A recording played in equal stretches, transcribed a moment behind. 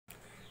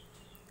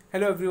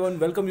Hello everyone,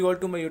 welcome you all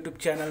to my YouTube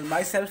channel.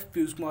 Myself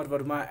Piyush Kumar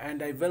Verma,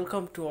 and I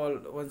welcome to all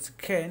once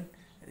again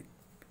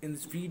in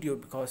this video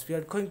because we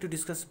are going to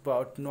discuss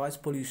about noise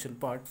pollution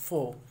part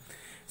 4.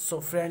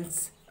 So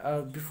friends,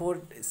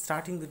 before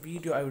starting the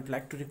video, I would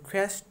like to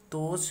request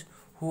those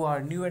who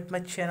are new at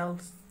my channel,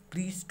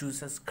 please do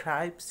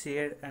subscribe,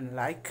 share and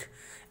like,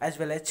 as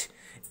well as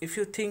if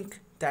you think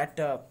that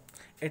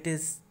it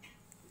is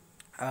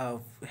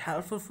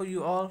helpful for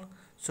you all,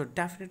 so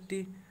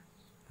definitely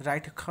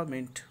write a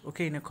comment,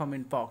 okay, in a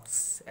comment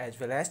box. As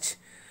well as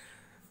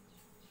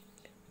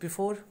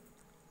before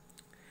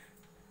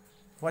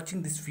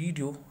watching this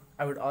video,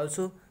 I would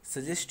also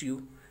suggest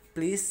you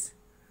please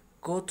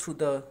go through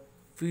the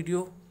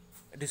video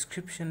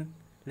description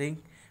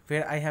link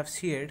where I have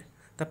shared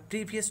the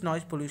previous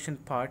noise pollution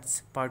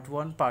parts, part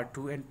 1, part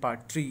 2 and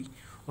part 3,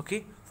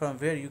 okay, from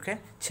where you can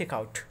check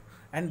out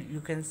and you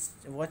can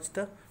watch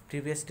the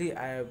previously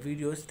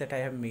videos that I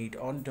have made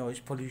on noise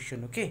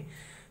pollution. Okay,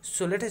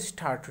 so let us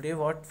start. Today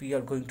what we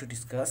are going to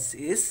discuss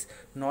is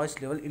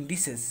noise level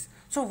indices.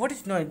 So what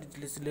is noise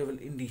level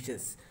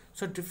indices?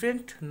 So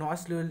different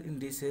noise level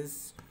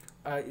indices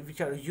which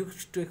are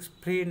used to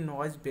explain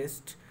noise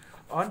based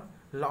on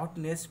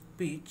loudness,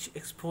 pitch,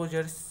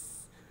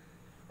 exposures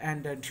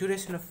and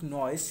duration of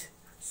noise.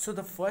 So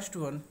the first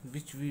one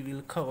which we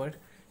will cover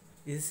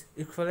is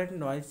equivalent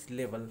noise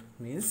level,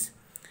 means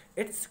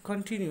it's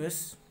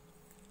continuous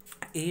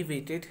A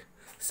weighted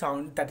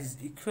sound that is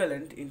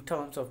equivalent in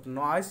terms of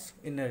noise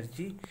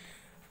energy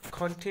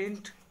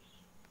content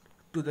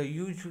to the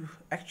usual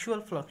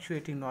actual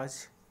fluctuating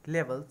noise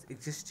levels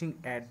existing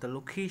at the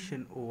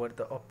location over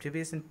the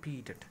observation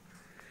period.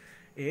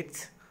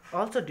 It's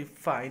also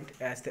defined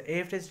as the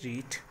average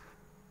rate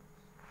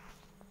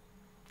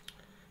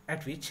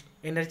at which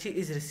energy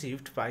is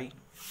received by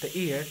the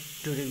ear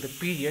during the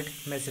period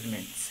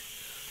measurements.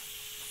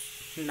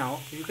 Now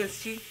you can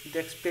see the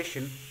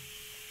expression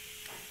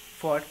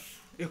for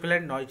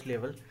equivalent noise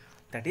level,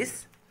 that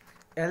is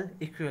L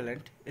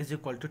equivalent is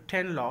equal to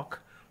 10 log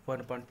 1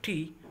 upon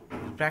T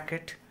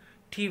bracket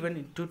T1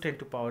 into 10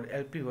 to power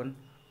LP1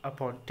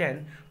 upon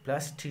 10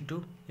 plus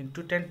T2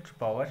 into 10 to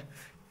power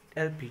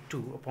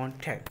LP2 upon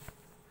 10.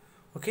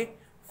 Okay,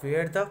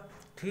 where the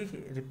T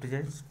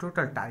represents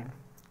total time.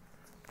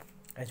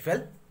 As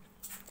well,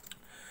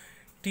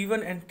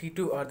 T1 and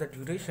T2 are the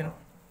duration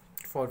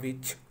for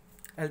which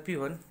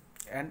LP1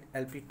 and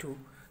LP2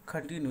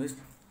 continues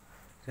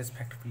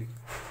respectively.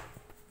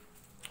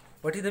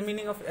 What is the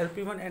meaning of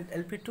LP1 and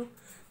LP2?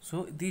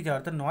 So these are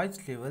the noise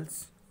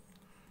levels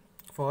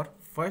for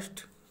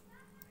first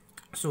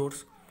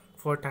source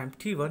for time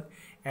T1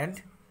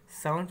 and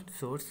sound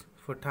source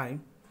for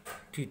time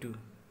T2,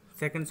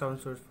 second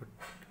sound source for.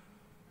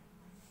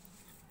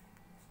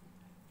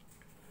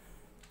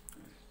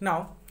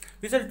 Now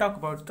we shall talk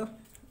about the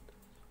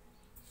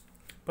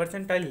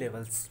percentile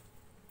levels,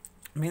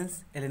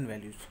 means Ln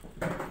values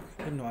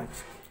in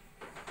noise.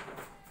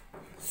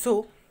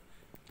 So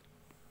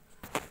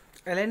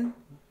Ln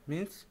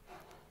means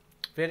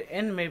where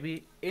n may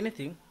be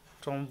anything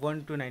from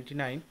 1 to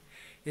 99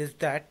 is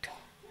that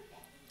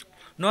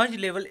noise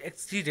level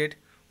exceeded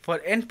for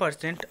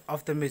n%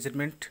 of the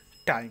measurement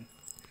time.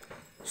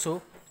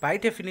 So by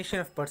definition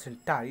of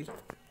percentile,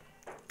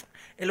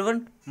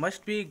 L1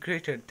 must be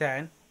greater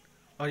than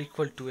or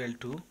equal to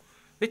L2,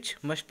 which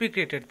must be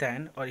greater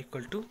than or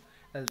equal to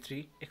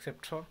L3,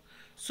 etc.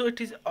 So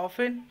it is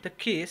often the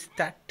case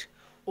that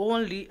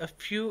only a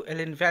few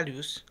Ln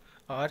values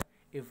are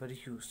ever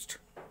used.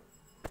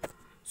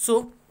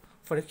 So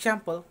for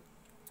example,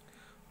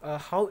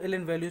 how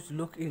Ln values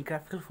look in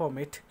graphical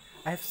format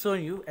I have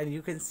shown you, and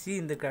you can see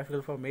in the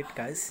graphical format,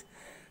 guys.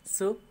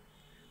 So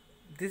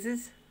this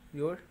is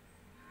your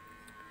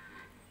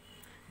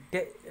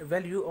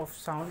value of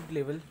sound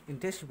level in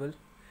decibel,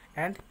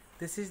 and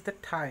this is the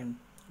time,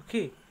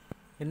 okay,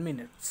 in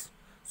minutes.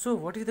 So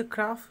what is the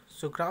graph?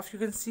 So graph you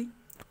can see,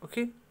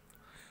 okay.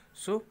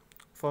 So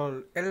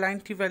for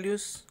L90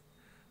 values,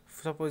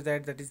 suppose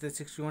that is the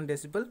 61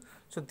 decibel.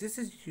 So this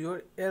is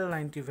your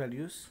L90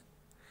 values,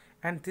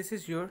 and this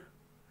is your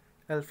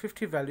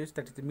L50 values,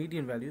 that is the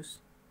median values,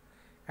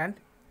 and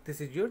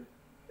this is your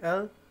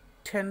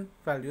L10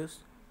 values,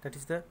 that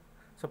is the,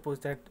 suppose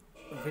that,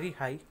 very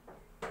high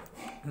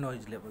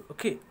noise level.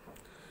 Okay,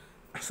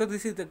 so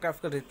this is the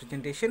graphical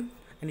representation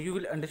and you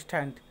will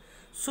understand.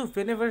 So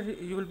whenever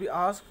you will be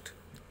asked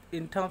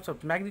in terms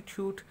of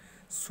magnitude,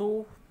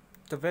 so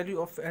the value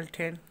of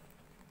L10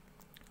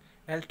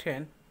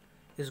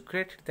 is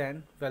greater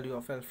than value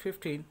of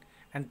L15,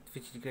 and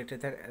which is greater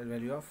than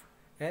value of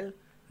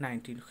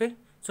L19. Okay,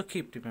 so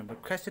keep remember,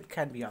 question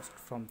can be asked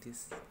from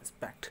this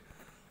aspect.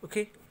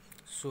 Okay,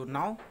 so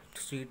now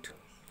to see it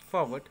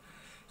forward,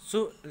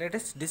 so let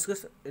us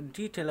discuss in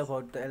detail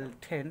about the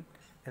L10,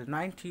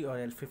 L90 or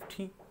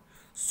L15.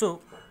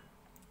 So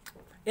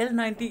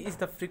L90 is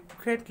the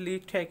frequently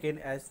taken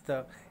as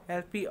the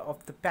LP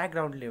of the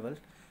background level.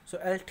 So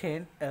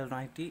L10,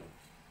 L90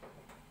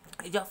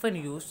 is often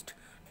used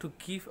to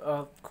give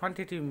a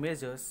quantitative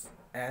measures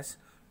as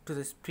to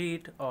the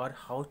speed or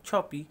how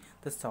choppy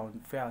the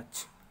sound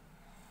was.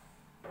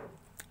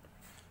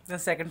 The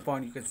second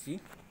point you can see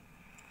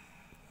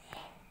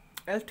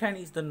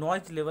L10 is the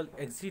noise level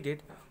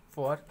exceeded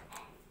for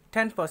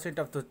 10%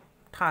 of the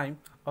time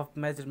of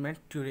measurement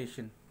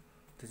duration.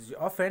 This is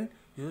often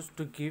used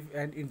to give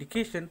an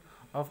indication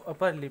of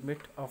upper limit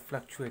of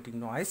fluctuating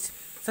noise,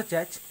 such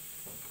as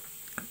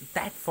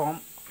that form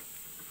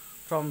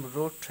from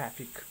road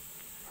traffic.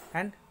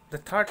 And the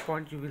third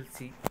point you will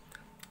see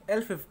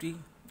L50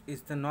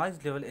 is the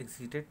noise level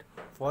exceeded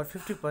for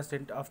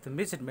 50% of the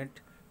measurement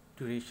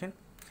duration.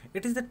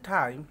 It is the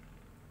time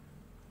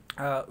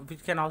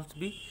which can also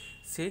be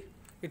say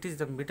it is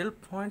the middle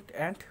point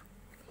and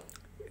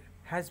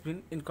has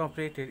been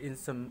incorporated in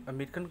some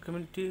American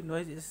community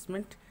noise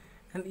assessment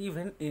and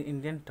even in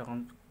Indian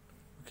terms.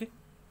 Okay.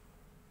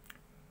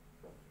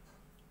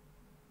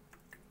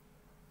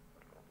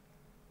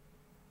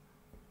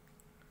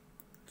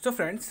 So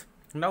friends,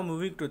 now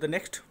moving to the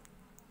next,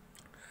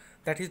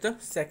 that is the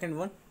second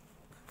one,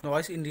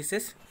 noise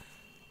indices,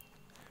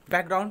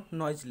 background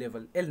noise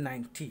level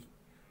L9T.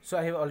 So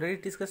I have already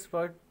discussed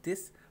about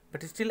this,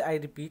 but still I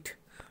repeat,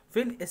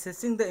 when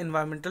assessing the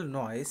environmental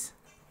noise,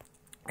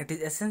 it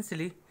is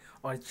essentially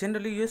or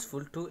generally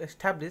useful to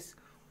establish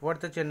what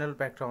the general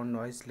background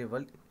noise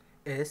level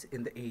is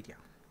in the area.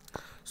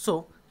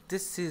 So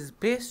this is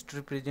best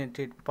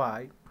represented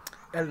by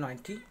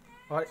L90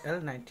 or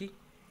L90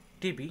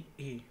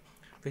 dBA,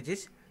 which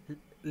is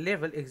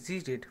level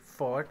exceeded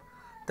for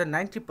the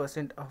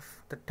 90% of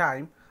the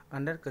time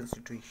under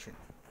consideration.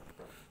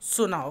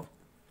 So now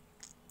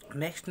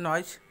next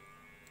noise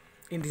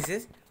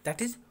indices, that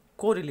is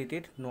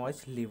correlated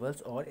noise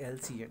levels or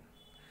LCN.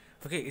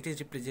 Okay, it is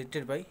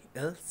represented by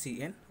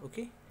LCN.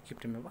 Okay,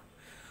 keep remember.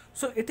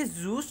 So it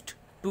is used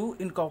to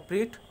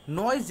incorporate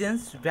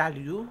nuisance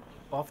value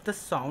of the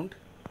sound,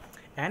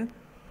 and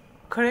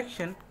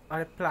correction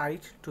are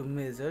applied to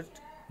measured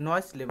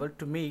noise level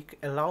to make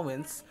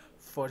allowance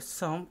for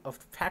some of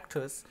the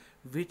factors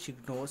which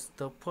ignores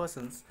the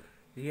person's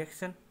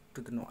reaction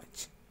to the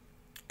noise.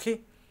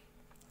 Okay.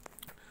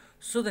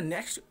 So the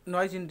next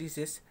noise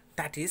indices,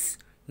 that is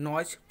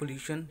noise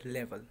pollution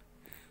level.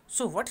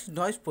 So what is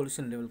noise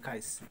pollution level,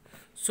 guys?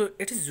 So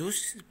it is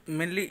used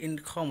mainly in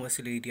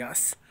commercial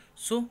areas.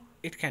 So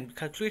it can be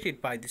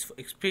calculated by this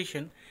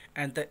expression,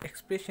 and the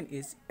expression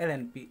is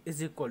LNP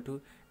is equal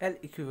to L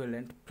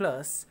equivalent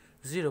plus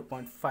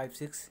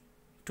 0.56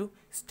 to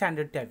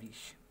standard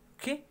deviation.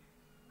 Okay,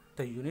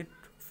 the unit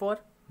for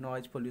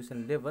noise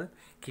pollution level,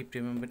 keep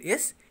remember,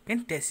 is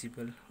in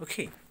decibel.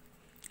 Okay,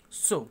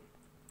 so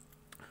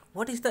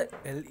what is the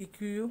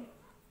LEQ?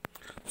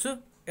 So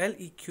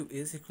LEQ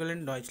is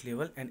equivalent noise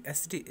level and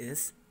SD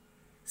is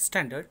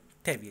standard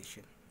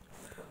deviation.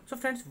 So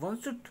friends,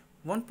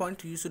 one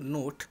point you should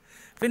note,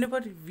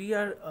 whenever we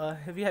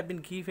have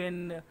been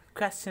given a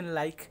question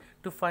like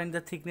to find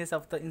the thickness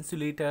of the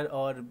insulator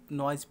or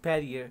noise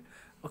barrier.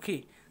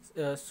 Okay,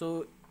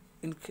 so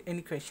in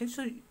any question,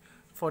 so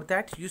for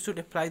that you should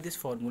apply this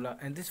formula,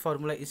 and this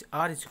formula is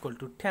R is equal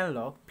to 10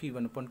 log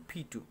P1 upon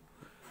P2.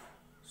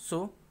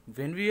 So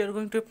when we are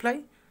going to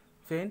apply,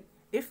 when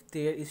if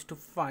there is to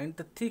find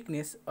the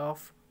thickness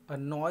of a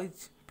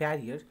noise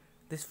barrier,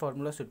 this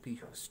formula should be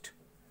used.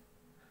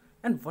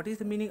 And what is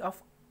the meaning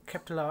of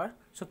capital R?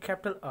 So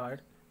capital R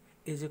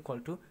is equal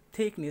to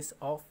thickness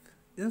of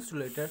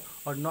insulator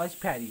or noise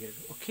barrier.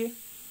 Okay,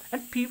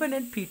 and P1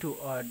 and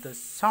P2 are the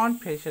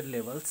sound pressure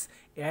levels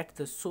at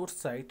the source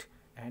side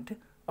and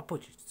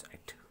opposite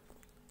side.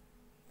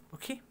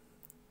 Okay,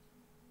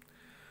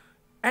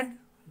 and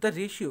the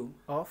ratio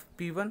of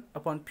P1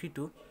 upon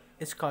P2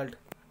 is called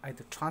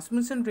either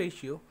transmission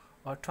ratio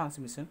or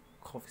transmission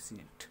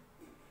coefficient.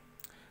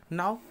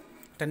 Now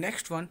the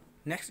next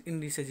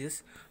indices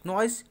is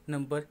noise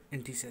number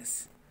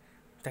indices,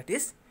 that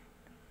is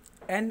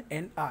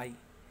NNI.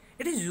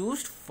 It is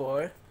used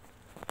for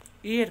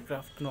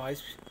aircraft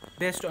noise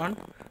based on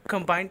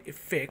combined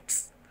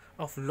effects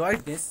of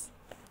loudness,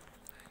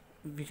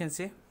 we can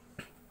say,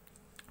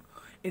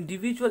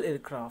 individual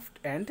aircraft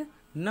and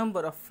number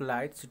of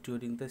flights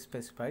during the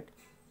specified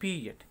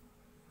period.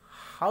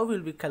 How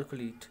will we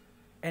calculate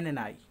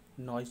NNI,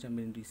 noise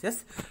number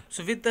indices?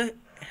 So with the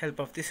help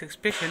of this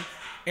expression,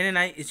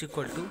 NNI is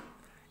equal to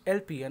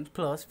LPN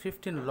plus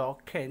 15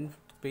 log 10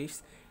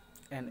 base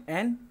and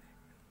N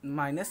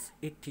minus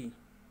 80.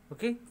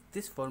 Okay,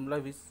 this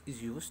formula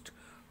is used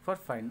for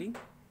finding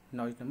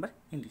noise number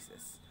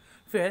indices,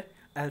 where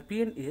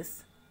LPN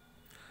is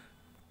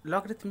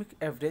logarithmic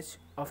average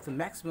of the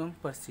maximum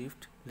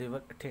perceived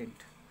level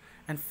attained,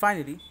 and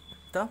finally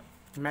the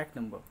Mach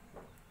number,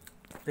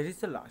 that is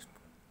the last.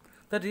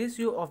 The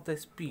ratio of the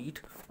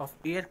speed of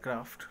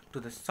aircraft to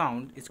the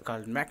sound is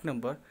called Mach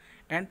number,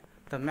 and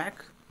the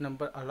Mach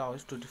number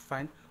allows to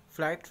define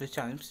flight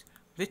regimes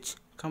which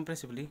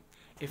comprehensively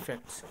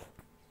affects.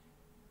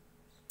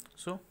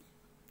 So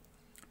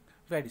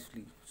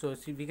variously. So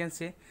see, we can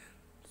say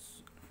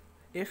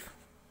if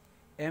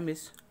m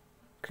is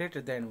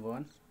greater than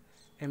 1,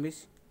 m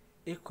is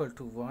equal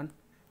to 1,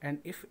 and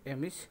if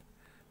m is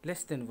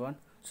less than 1,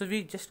 so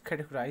we just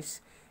categorize.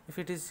 If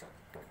it is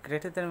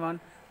greater than 1,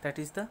 that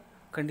is the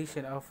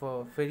condition of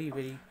very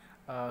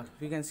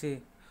we can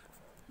say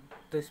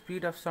the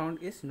speed of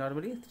sound is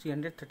normally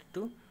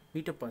 332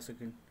 meter per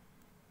second.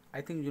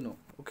 I think you know.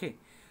 Okay,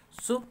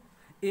 so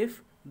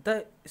if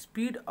the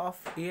speed of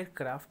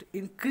aircraft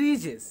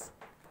increases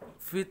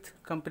with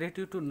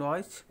comparative to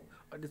noise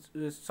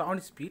or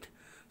sound speed,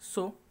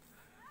 so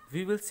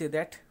we will say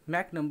that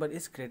Mach number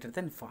is greater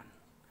than 1,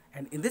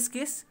 and in this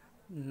case,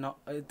 no,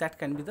 that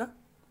can be the,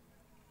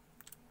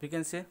 we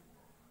can say,